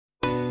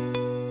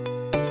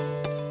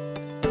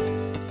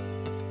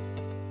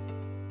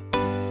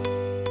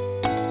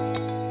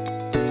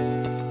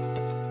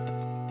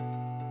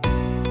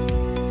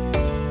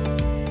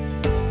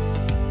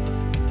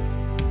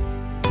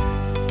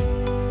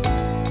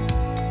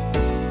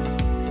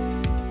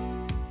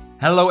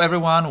Hello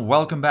everyone,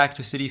 welcome back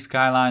to City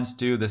Skylines,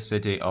 to the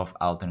city of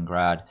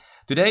Altengrad.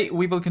 Today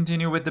we will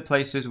continue with the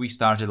places we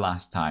started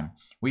last time.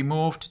 We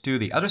moved to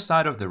the other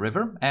side of the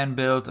river and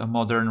built a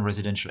modern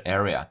residential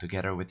area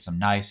together with some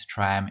nice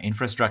tram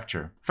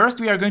infrastructure. First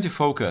we are going to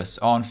focus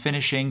on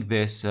finishing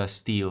this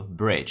steel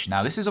bridge.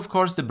 Now this is of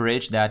course the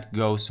bridge that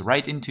goes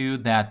right into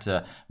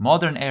that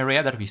modern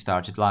area that we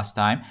started last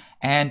time,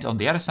 and on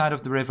the other side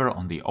of the river,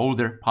 on the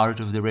older part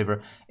of the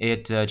river,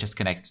 it just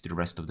connects to the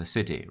rest of the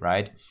city,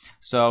 right?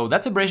 So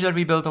that's a bridge that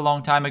we built a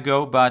long time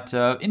ago, but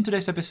in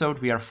today's episode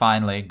we are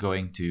finally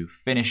going to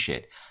finish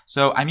it.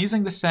 So I'm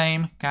using the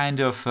same kind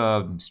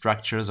of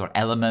structures or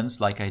elements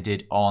like I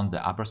did on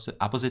the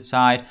opposite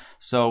side.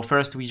 So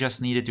first we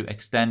just needed to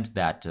extend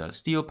that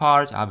steel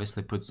part,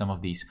 obviously put some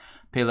of these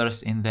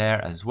pillars in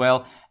there as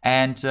well.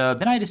 And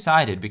then I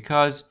decided,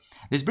 because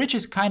this bridge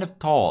is kind of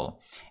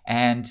tall,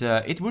 and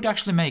it would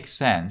actually make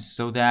sense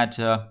so that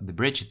the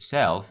bridge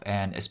itself,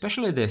 and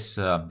especially this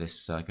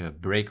like a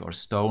brick or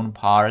stone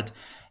part,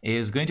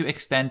 is going to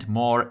extend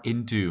more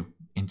into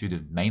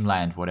the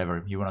mainland,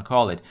 whatever you want to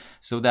call it,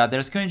 so that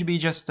there's going to be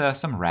just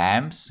some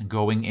ramps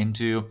going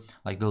into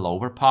like the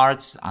lower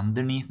parts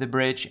underneath the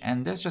bridge,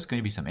 and there's just going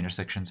to be some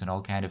intersections and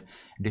all kind of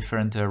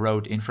different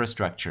road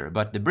infrastructure.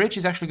 But the bridge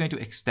is actually going to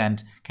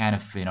extend kind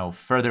of, you know,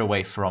 further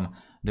away from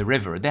the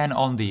river than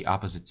on the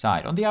opposite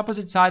side. On the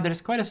opposite side there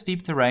is quite a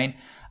steep terrain.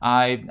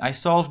 I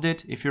solved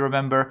it, if you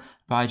remember,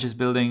 by just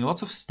building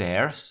lots of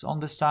stairs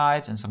on the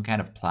sides and some kind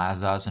of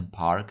plazas and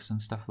parks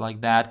and stuff like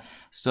that.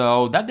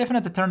 So that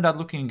definitely turned out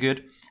looking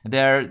good.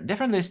 There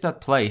definitely is that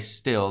place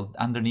still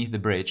underneath the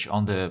bridge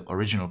on the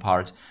original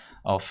part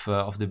of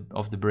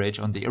the bridge,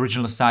 on the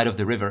original side of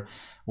the river,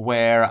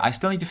 where I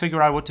still need to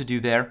figure out what to do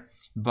there.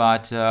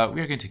 But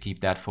we're going to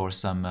keep that for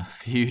some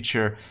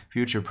future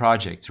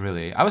projects,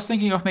 really. I was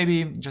thinking of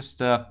maybe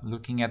just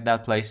looking at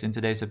that place in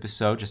today's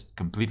episode, just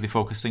completely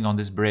focusing on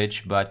this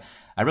bridge, but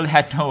I really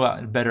had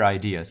no better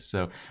ideas.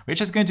 So we're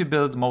just going to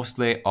build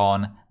mostly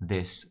on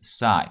this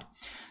side.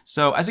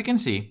 So as you can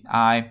see,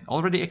 I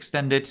already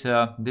extended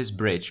this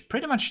bridge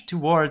pretty much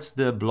towards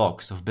the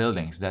blocks of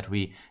buildings that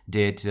we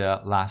did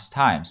last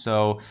time.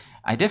 So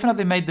I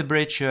definitely made the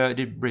bridge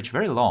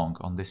very long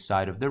on this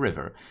side of the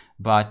river,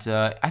 but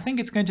I think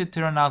it's going to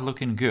turn out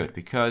looking good,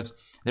 because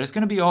there's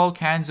going to be all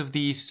kinds of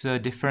these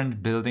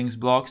different buildings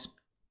blocks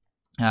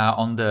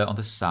on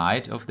the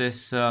side of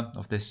this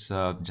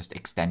just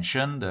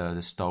extension,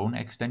 the stone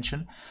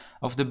extension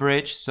of the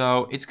bridge.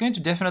 So it's going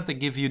to definitely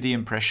give you the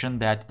impression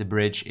that the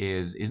bridge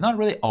is not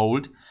really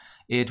old.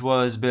 It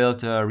was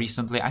built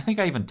recently. I think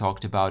I even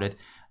talked about it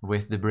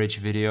with the bridge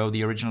video,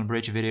 the original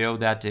bridge video,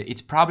 that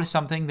it's probably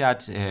something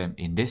that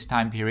in this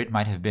time period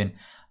might have been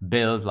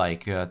built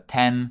like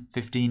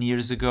 10-15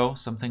 years ago,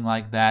 something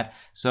like that.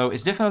 So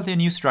it's definitely a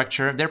new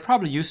structure. There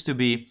probably used to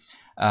be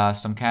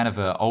some kind of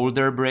an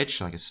older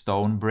bridge, like a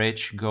stone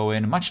bridge,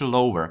 going much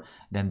lower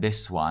than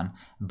this one.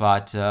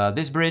 But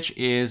this bridge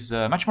is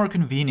much more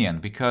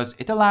convenient, because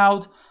it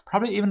allowed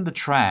probably even the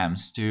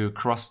trams to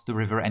cross the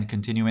river and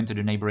continue into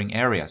the neighboring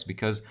areas,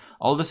 because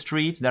all the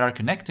streets that are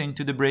connecting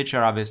to the bridge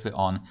are obviously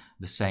on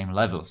the same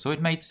level. So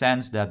it made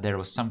sense that there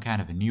was some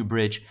kind of a new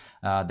bridge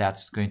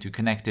that's going to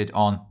connect it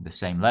on the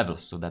same level,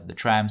 so that the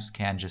trams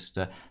can just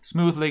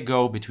smoothly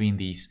go between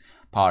these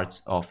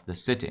parts of the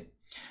city.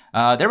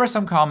 There were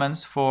some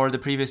comments for the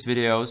previous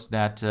videos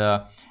that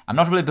I'm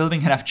not really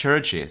building enough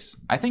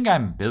churches. I think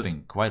I'm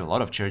building quite a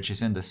lot of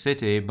churches in the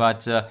city,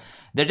 but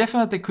there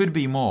definitely could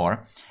be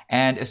more.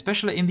 And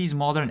especially in these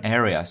modern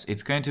areas,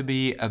 it's going to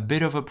be a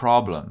bit of a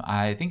problem.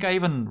 I think I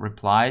even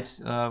replied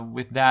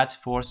with that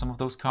for some of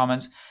those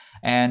comments,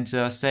 and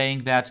saying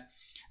that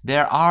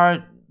there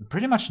are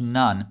pretty much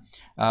none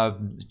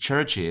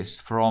churches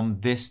from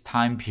this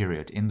time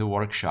period in the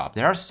workshop.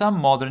 There are some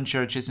modern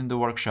churches in the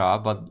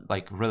workshop, but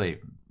like really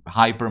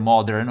hyper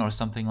modern or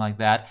something like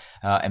that,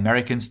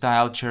 American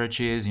style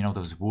churches, you know,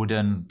 those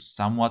wooden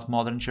somewhat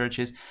modern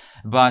churches.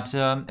 But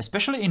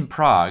especially in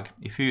Prague,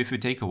 if you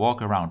take a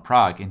walk around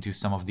Prague into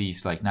some of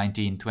these like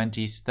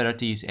 1920s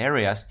 30s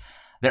areas,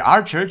 there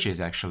are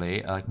churches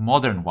actually, like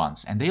modern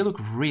ones, and they look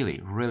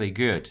really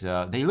good.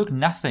 They look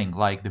nothing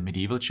like the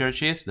medieval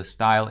churches. The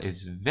style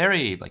is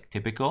very like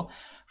typical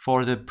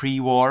for the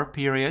pre-war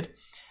period.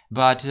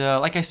 But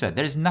like I said,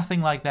 there's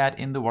nothing like that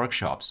in the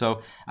workshop.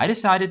 So I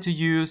decided to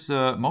use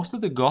most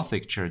of the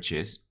Gothic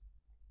churches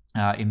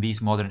in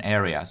these modern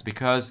areas,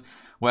 because,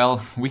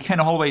 well, we can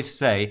always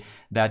say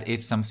that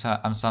it's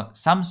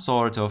some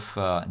sort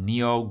of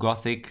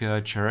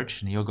neo-Gothic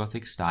church,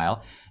 neo-Gothic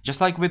style.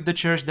 Just like with the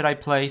church that I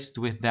placed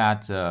with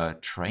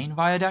that train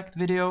viaduct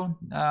video,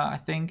 I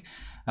think.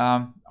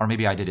 Or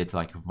maybe I did it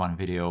like one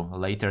video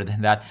later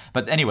than that.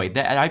 But anyway,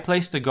 I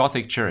placed a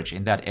Gothic church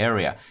in that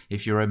area,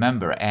 if you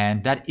remember.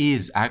 And that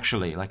is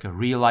actually like a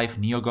real-life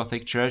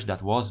neo-Gothic church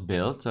that was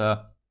built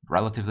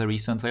relatively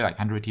recently, like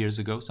 100 years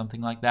ago, something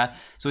like that.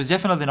 So it's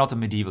definitely not a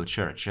medieval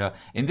church.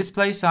 In this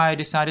place, I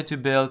decided to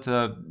build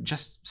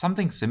just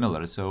something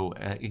similar. So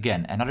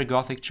again, another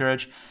Gothic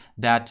church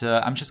that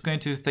I'm just going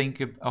to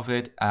think of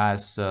it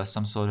as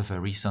some sort of a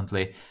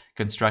recently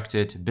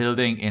constructed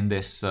building in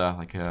this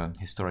like a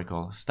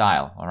historical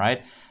style. All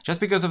right, just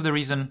because of the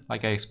reason,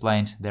 like I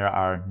explained, there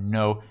are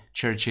no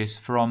churches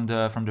from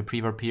the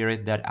pre-war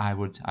period that I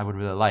would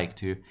really like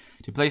to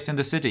place in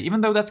the city,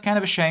 even though that's kind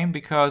of a shame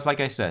because, like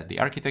I said, the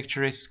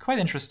architecture is quite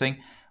interesting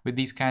with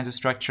these kinds of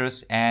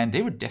structures and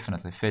they would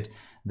definitely fit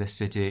the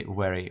city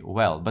very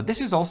well. But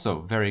this is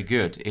also very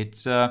good.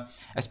 It's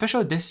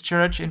especially this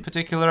church in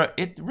particular,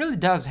 it really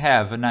does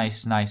have a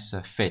nice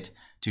fit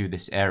to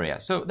this area.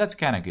 So that's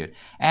kind of good.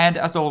 And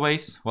as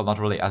always, well, not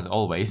really as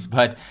always,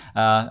 but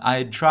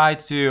I tried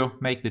to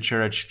make the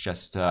church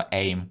just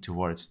aim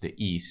towards the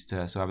east.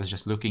 So I was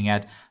just looking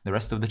at the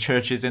rest of the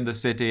churches in the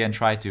city and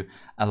try to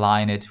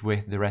align it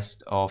with the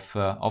rest of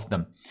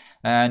them.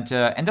 And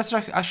that's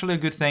actually a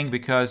good thing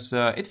because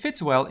it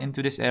fits well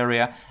into this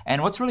area.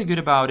 And what's really good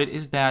about it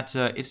is that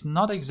it's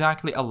not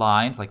exactly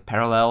aligned, like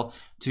parallel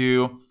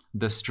to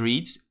the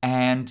streets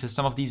and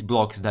some of these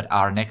blocks that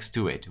are next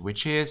to it,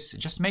 which is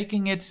just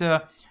making it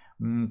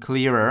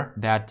clearer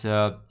that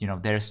you know,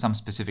 there's some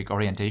specific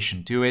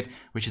orientation to it,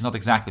 which is not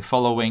exactly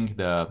following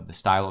the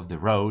style of the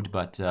road,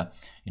 but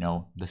you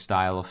know, the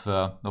style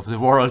of the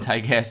world, I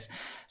guess.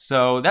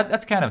 So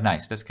that's kind of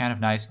nice. That's kind of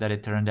nice that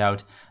it turned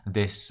out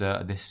this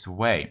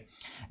way.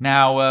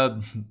 Now,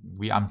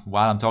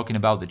 while I'm talking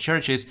about the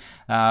churches,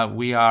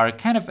 we are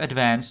kind of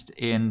advanced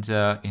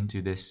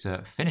into this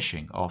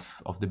finishing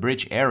of the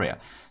bridge area.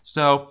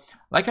 So,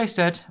 like I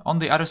said, on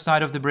the other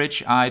side of the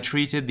bridge, I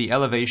treated the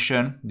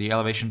elevation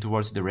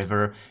towards the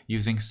river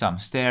using some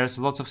stairs,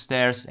 lots of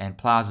stairs and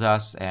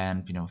plazas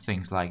and, you know,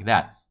 things like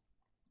that.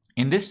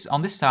 On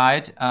this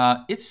side,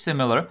 it's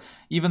similar,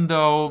 even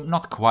though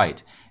not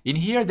quite. In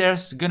here,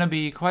 there's gonna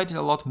be quite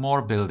a lot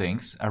more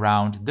buildings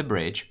around the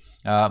bridge.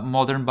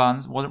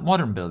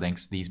 Modern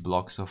buildings, these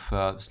blocks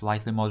of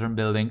slightly modern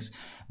buildings,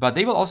 but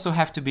they will also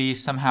have to be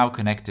somehow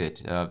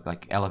connected,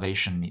 like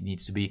elevation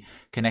needs to be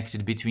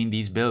connected between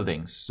these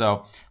buildings.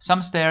 So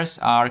some stairs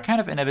are kind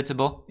of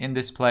inevitable in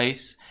this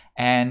place,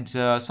 and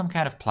some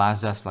kind of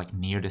plazas like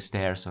near the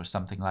stairs or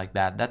something like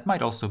that. That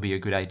might also be a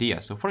good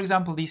idea. So for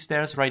example, these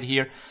stairs right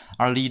here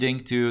are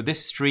leading to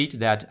this street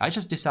that I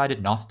just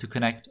decided not to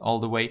connect all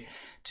the way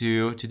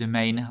to the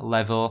main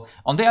level.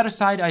 On the other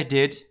side I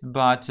did,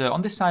 but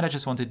on this side I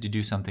just wanted to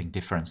do something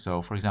different.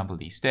 So for example,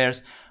 these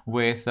stairs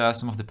with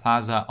some of the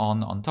plaza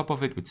on top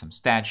of it with some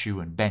statue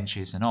and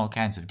benches and all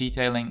kinds of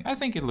detailing. I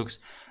think it looks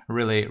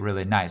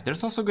really nice.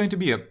 There's also going to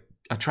be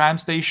a tram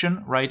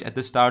station right at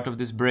the start of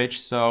this bridge,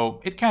 so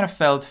it kind of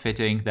felt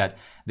fitting that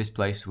this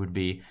place would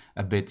be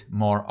a bit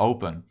more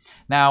open.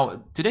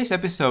 Now, today's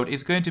episode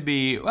is going to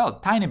be, well,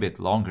 tiny bit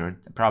longer,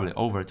 probably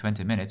over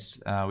 20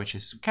 minutes, which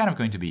is kind of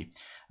going to be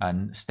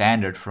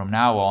standard from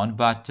now on,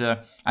 but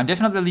I'm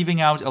definitely leaving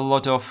out a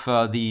lot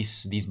of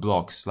these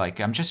blocks.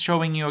 Like, I'm just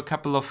showing you a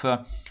couple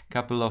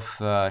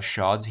of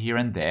shots here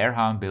and there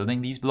how I'm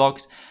building these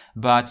blocks,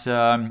 but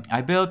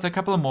I built a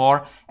couple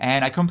more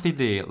and I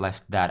completely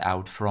left that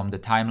out from the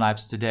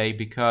time-lapse today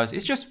because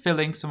it's just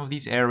filling some of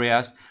these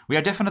areas. We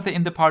are definitely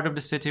in the part of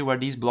the city where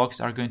these blocks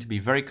are going to be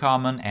very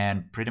common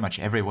and pretty much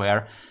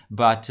everywhere,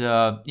 but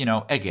you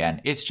know, again,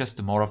 it's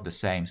just more of the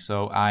same.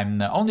 So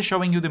I'm only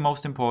showing you the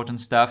most important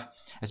stuff,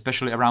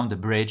 especially around the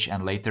bridge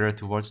and later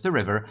towards the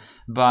river.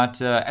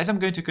 But as I'm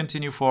going to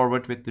continue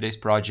forward with today's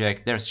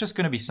project, there's just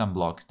going to be some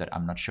blocks that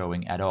I'm not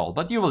showing at all,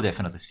 but you will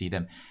definitely see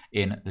them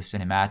in the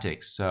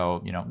cinematics.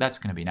 So, you know, that's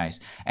going to be nice.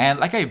 And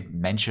like I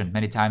mentioned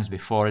many times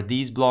before,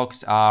 these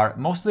blocks are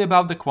mostly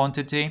about the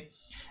quantity,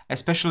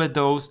 especially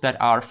those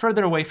that are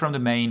further away from the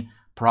main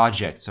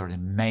projects or the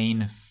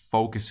main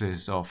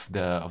focuses of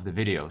the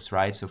videos,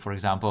 right? So for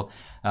example,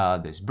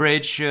 this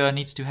bridge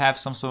needs to have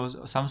some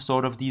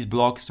sort of these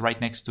blocks right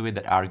next to it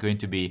that are going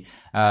to be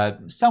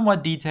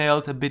somewhat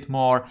detailed a bit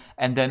more,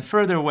 and then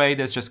further away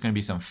there's just going to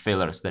be some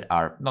fillers that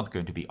are not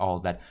going to be all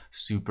that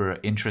super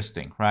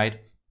interesting, right?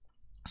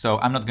 So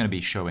I'm not going to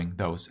be showing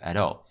those at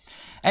all.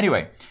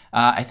 Anyway,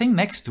 I think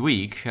next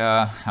week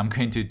I'm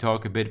going to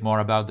talk a bit more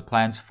about the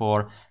plans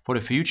for the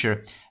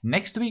future.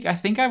 Next week, I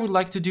think I would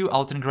like to do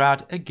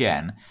Altengrad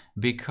again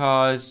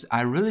because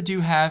I really do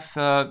have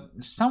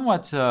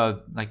somewhat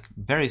like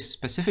very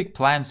specific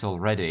plans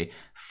already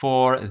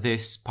for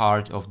this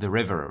part of the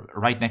river,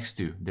 right next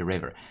to the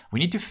river. We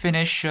need to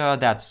finish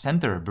that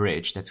center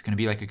bridge. That's going to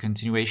be like a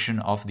continuation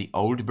of the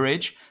old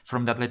bridge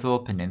from that little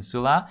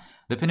peninsula.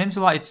 The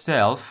peninsula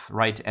itself,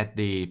 right at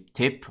the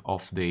tip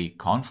of the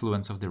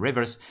confluence of the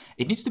rivers,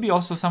 it needs to be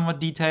also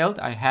somewhat detailed.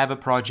 I have a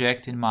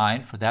project in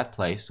mind for that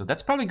place, so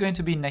that's probably going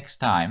to be next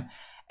time.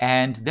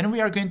 And then we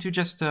are going to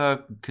just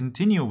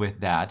continue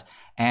with that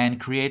and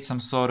create some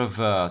sort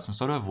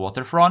of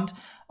waterfront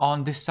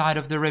on this side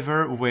of the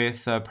river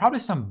with probably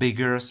some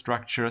bigger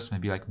structures,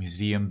 maybe like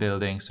museum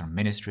buildings or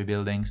ministry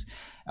buildings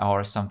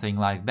or something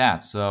like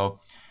that. So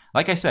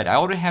Like I said, I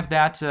already have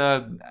that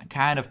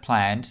kind of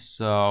planned,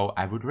 so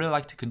I would really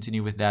like to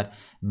continue with that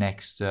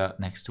next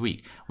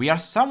week. We are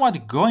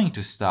somewhat going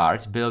to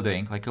start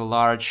building like a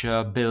large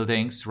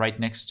buildings right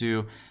next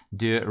to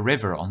the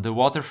river on the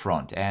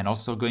waterfront, and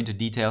also going to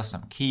detail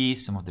some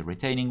quays, some of the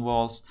retaining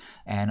walls,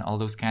 and all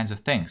those kinds of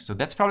things. So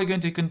that's probably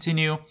going to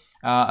continue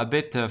a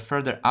bit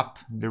further up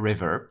the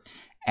river.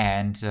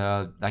 And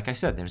like I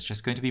said, there's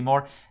just going to be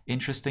more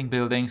interesting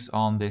buildings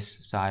on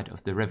this side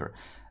of the river.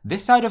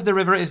 This side of the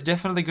river is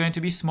definitely going to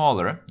be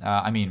smaller.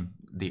 I mean,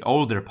 the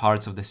older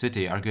parts of the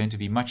city are going to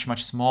be much,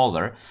 much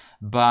smaller,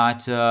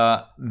 but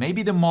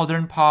maybe the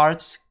modern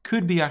parts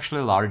could be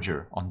actually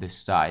larger on this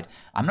side.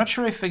 I'm not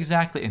sure if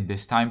exactly in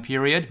this time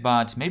period,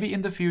 but maybe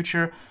in the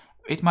future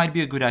it might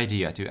be a good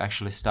idea to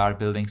actually start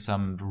building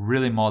some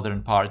really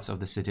modern parts of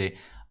the city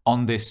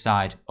on this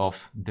side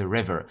of the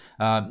river.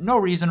 No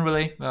reason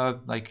really,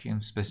 like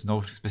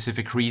no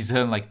specific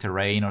reason, like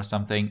terrain or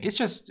something. It's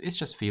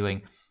just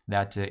feeling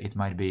that it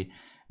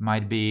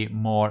might be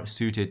more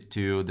suited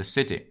to the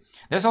city.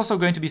 There's also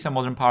going to be some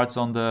modern parts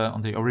on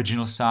the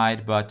original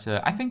side, but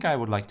I think I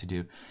would like to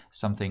do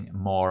something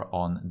more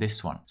on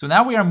this one. So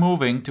now we are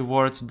moving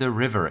towards the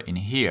river in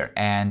here,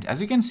 and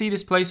as you can see,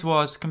 this place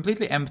was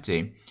completely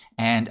empty,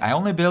 and I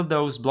only built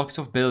those blocks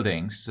of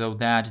buildings so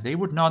that they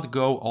would not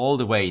go all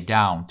the way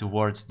down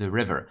towards the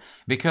river,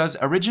 because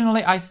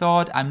originally I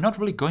thought I'm not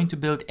really going to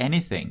build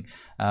anything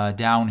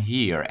down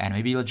here, and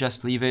maybe I'll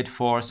just leave it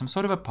for some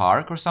sort of a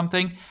park or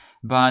something,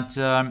 but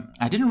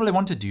I didn't really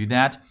want to do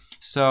that.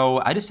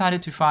 So I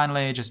decided to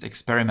finally just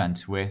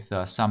experiment with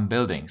some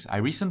buildings. I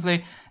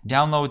recently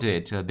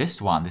downloaded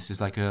this one. This is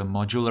like a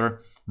modular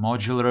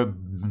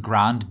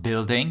grand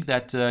building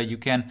that you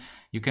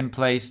can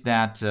place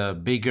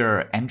that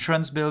bigger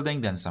entrance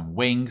building, then some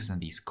wings and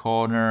these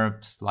corner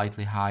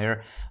slightly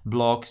higher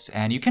blocks,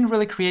 and you can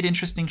really create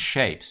interesting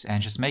shapes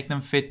and just make them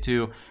fit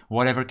to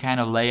whatever kind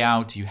of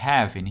layout you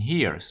have in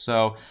here.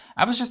 So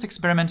I was just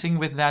experimenting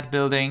with that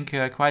building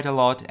quite a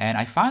lot, and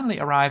I finally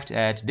arrived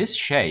at this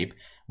shape,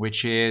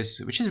 which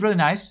is really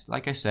nice.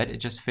 Like I said, it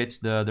just fits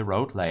the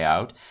road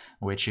layout,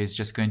 which is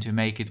just going to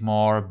make it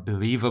more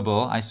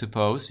believable, I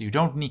suppose. You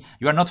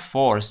are not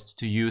forced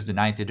to use the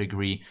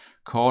 90-degree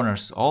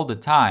corners all the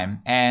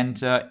time, and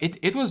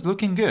it was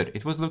looking good.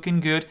 It was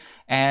looking good,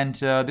 and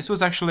this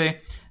was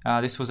actually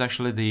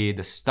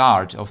the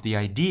start of the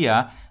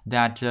idea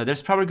that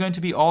there's probably going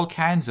to be all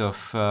kinds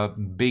of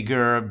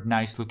bigger,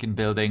 nice-looking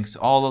buildings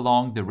all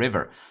along the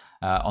river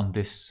on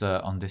this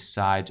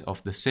side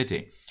of the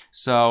city.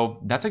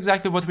 So that's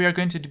exactly what we are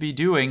going to be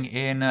doing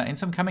in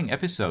some coming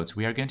episodes.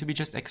 We are going to be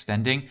just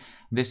extending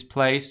this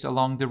place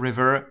along the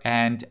river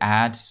and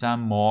add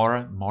some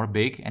more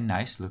big and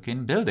nice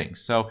looking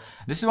buildings. So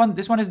this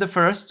one is the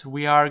first.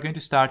 We are going to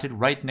start it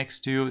right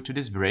next to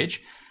this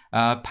bridge.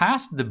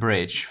 Past the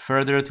bridge,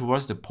 further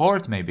towards the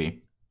port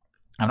maybe.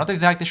 I'm not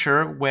exactly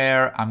sure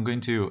where I'm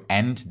going to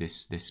end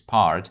this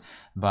part,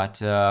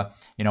 but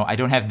I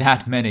don't have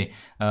that many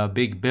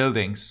big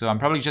buildings, so I'm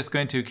probably just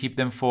going to keep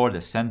them for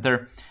the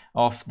center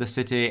of the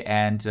city,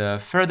 and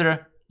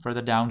further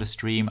down the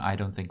stream, I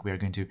don't think we are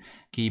going to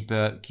keep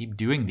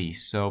doing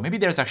these. So maybe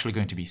there's actually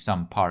going to be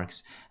some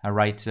parks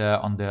right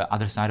on the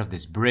other side of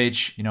this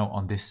bridge,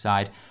 on this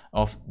side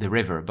of the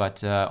river.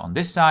 But on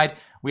this side,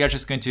 we are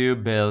just going to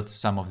build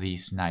some of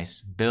these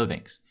nice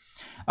buildings.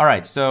 All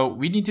right, so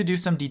we need to do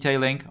some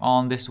detailing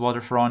on this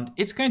waterfront.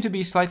 It's going to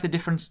be a slightly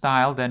different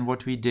style than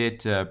what we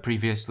did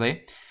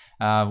previously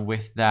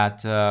with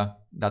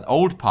that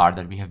old part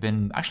that we have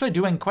been actually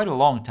doing quite a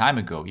long time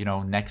ago,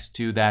 next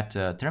to that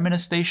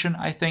terminus station,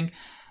 I think.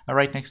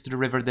 Right next to the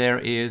river there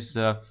is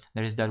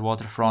that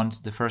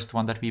waterfront, the first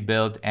one that we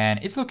built, and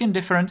it's looking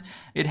different.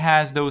 It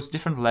has those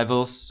different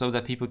levels so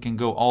that people can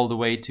go all the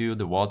way to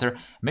the water.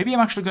 Maybe I'm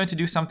actually going to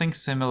do something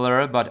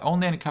similar, but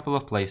only in a couple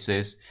of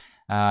places.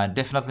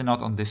 Definitely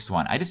not on this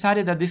one. I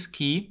decided that this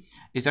quay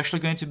is actually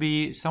going to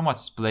be somewhat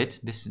split,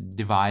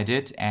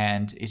 divided,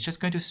 and it's just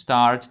going to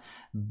start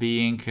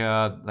being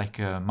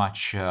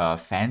much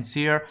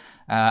fancier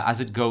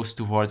as it goes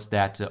towards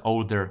that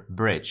older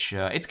bridge.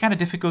 It's kind of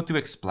difficult to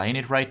explain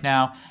it right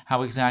now,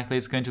 how exactly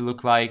it's going to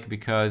look like,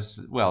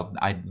 because, well,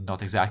 I'm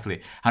not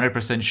exactly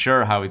 100%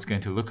 sure how it's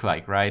going to look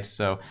like, right?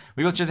 So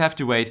we will just have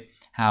to wait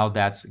how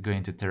that's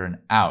going to turn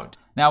out.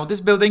 Now,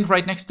 this building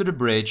right next to the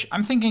bridge,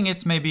 I'm thinking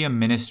it's maybe a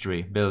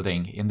ministry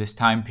building in this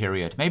time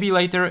period. Maybe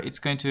later it's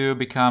going to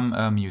become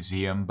a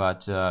museum,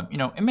 but, a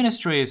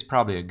ministry is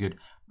probably a good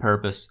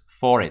purpose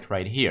for it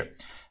right here.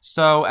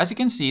 So, as you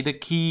can see, the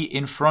quay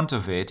in front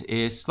of it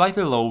is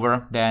slightly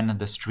lower than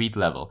the street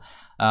level.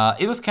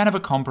 It was kind of a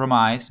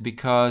compromise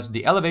because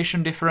the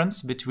elevation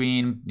difference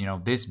between,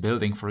 this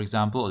building, for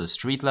example, or the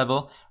street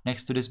level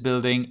next to this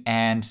building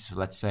and,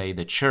 let's say,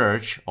 the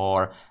church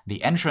or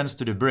the entrance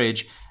to the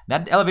bridge,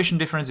 that elevation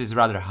difference is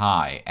rather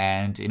high.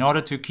 And in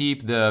order to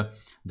keep the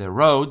the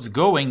roads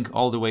going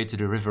all the way to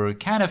the river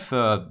kind of,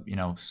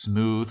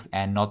 smooth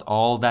and not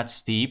all that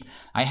steep,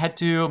 I had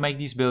to make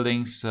these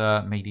buildings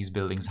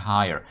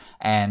higher,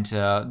 and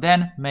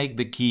then make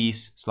the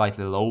quays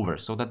slightly lower,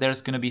 so that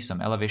there's going to be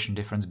some elevation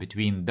difference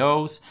between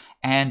those,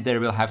 and there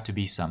will have to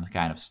be some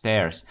kind of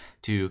stairs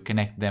to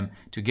connect them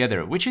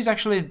together, which is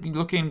actually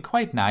looking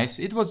quite nice.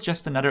 It was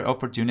just another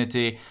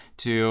opportunity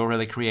to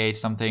really create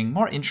something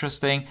more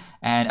interesting.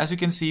 And as you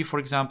can see, for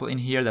example, in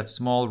here, that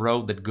small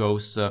road that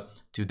goes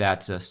to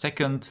that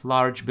second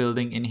large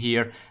building in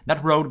here,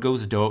 that road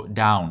goes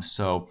down,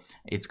 so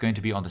it's going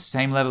to be on the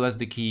same level as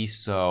the quays,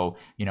 so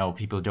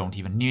people don't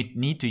even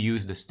need to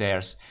use the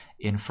stairs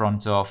in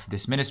front of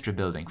this ministry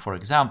building, for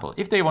example,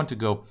 if they want to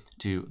go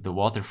to the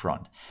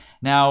waterfront.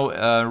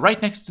 Now,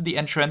 right next to the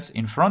entrance,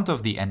 in front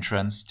of the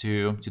entrance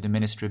to the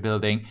ministry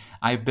building,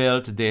 I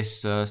built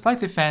this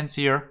slightly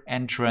fancier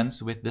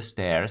entrance with the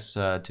stairs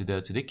to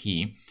the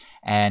quay.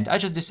 And I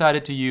just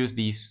decided to use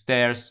these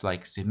stairs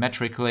like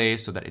symmetrically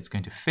so that it's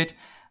going to fit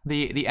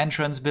the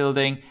entrance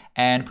building,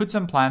 and put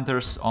some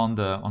planters on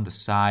the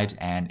side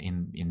and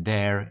in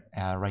there,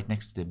 right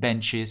next to the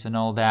benches and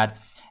all that.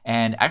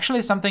 And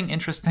actually something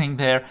interesting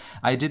there,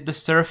 I did the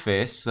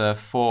surface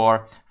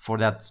for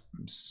that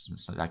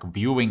like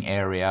viewing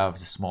area of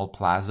the small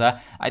plaza.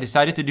 I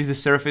decided to do the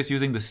surface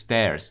using the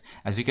stairs.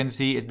 As you can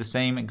see, it's the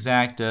same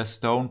exact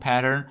stone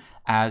pattern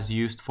as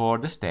used for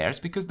the stairs,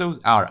 because those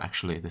are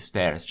actually the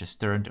stairs,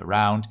 just turned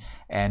around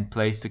and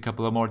placed a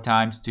couple of more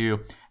times to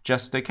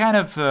just kind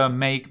of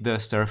make the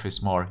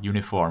surface more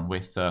uniform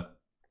with the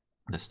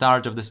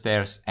start of the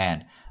stairs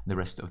and the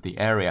rest of the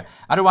area.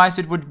 Otherwise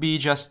it would be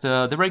just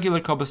the regular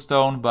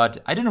cobblestone, but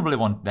I didn't really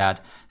want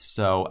that,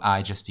 so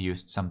I just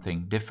used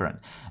something different.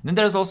 And then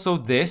there's also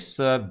this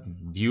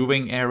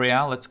viewing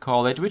area, let's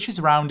call it, which is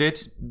rounded.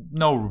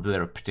 No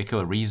really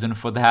particular reason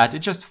for that, it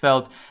just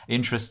felt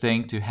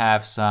interesting to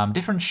have some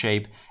different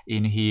shape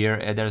in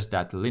here. There's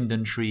that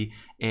linden tree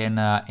in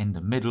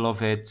the middle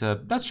of it.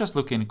 That's just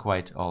looking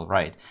quite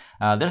alright.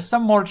 There's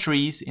some more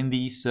trees in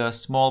these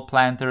small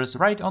planters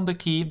right on the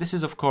quay. This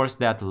is of course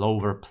that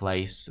lower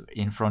place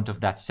in front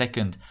of that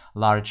second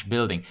large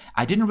building.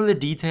 I didn't really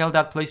detail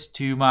that place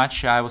too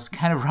much. I was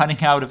kind of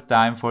running out of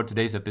time for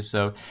today's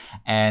episode,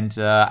 and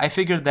I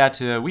figured that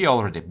we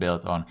already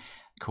built on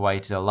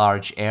quite a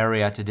large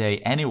area today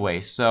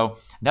anyway, so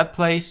that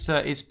place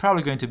is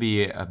probably going to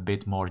be a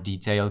bit more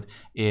detailed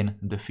in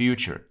the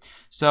future.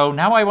 So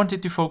now I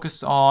wanted to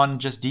focus on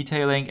just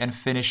detailing and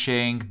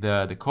finishing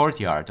the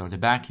courtyard or the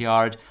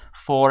backyard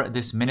for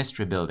this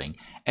ministry building.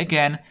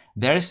 Again,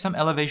 there is some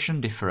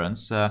elevation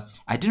difference. I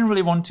didn't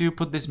really want to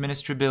put this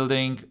ministry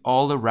building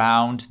all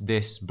around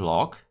this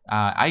block.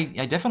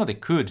 I definitely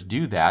could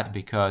do that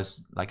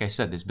because, like I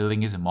said, this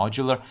building is a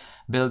modular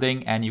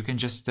building and you can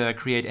just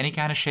create any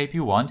kind of shape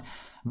you want.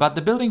 But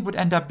the building would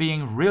end up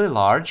being really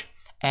large,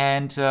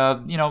 and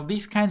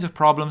these kinds of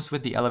problems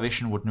with the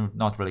elevation would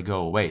not really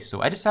go away.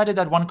 So I decided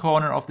that one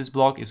corner of this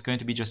block is going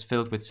to be just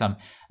filled with some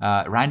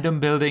random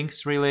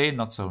buildings, really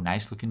not so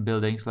nice looking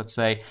buildings, let's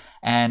say,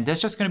 and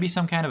there's just going to be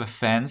some kind of a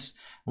fence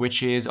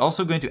which is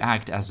also going to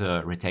act as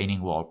a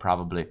retaining wall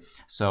probably.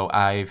 So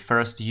I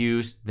first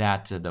used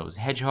those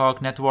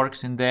hedgehog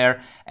networks in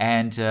there,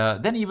 and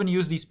then even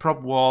used these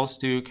prop walls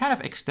to kind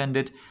of extend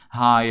it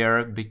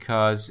higher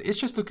because it's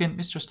just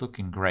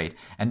looking great.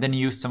 And then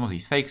used some of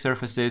these fake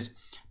surfaces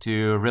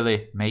to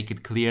really make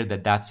it clear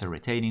that that's a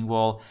retaining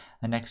wall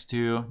next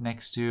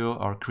to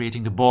or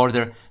creating the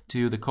border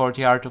to the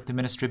courtyard of the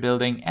ministry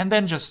building. And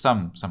then just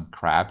some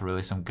crap,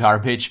 really some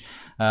garbage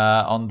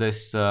on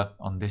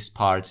this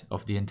part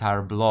of the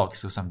entire block.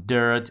 So some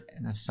dirt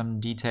and some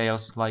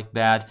details like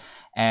that,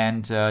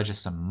 and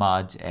just some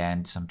mud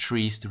and some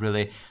trees to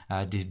really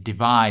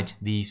divide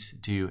these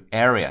two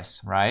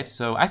areas, right?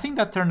 So I think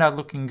that turned out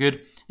looking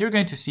good. You're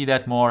going to see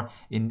that more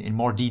in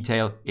more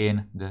detail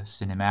in the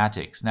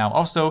cinematics. Now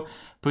also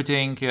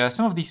putting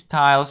some of these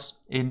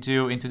tiles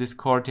into this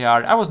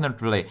courtyard. I was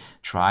not really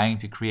trying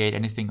to create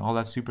anything all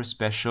that super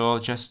special,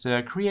 just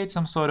create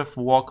some sort of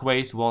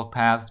walkways, walk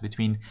paths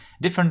between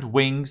different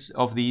wings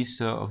of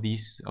this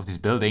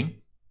building,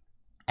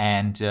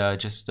 and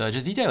just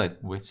detail it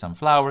with some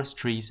flowers,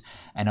 trees,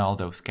 and all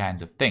those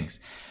kinds of things.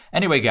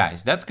 Anyway,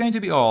 guys, that's going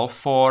to be all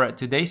for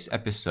today's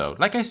episode.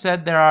 Like I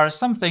said, there are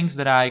some things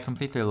that I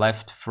completely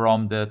left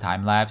from the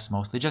time-lapse,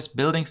 mostly just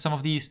building some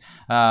of these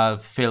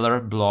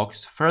filler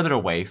blocks further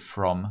away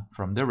from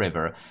the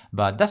river.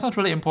 But that's not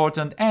really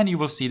important, and you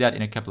will see that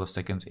in a couple of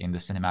seconds in the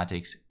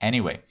cinematics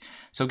anyway.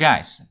 So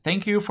guys,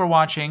 thank you for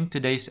watching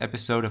today's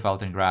episode of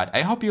Altengrad.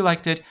 I hope you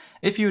liked it.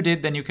 If you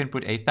did, then you can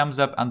put a thumbs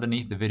up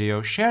underneath the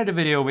video, share the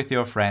video with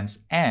your friends,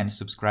 and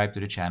subscribe to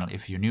the channel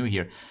if you're new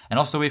here. And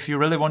also, if you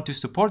really want to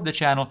support the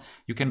channel,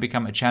 you can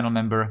become a channel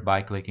member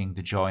by clicking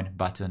the join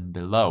button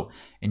below.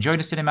 Enjoy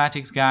the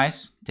cinematics,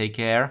 guys. Take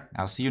care.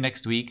 I'll see you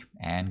next week,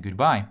 and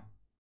goodbye.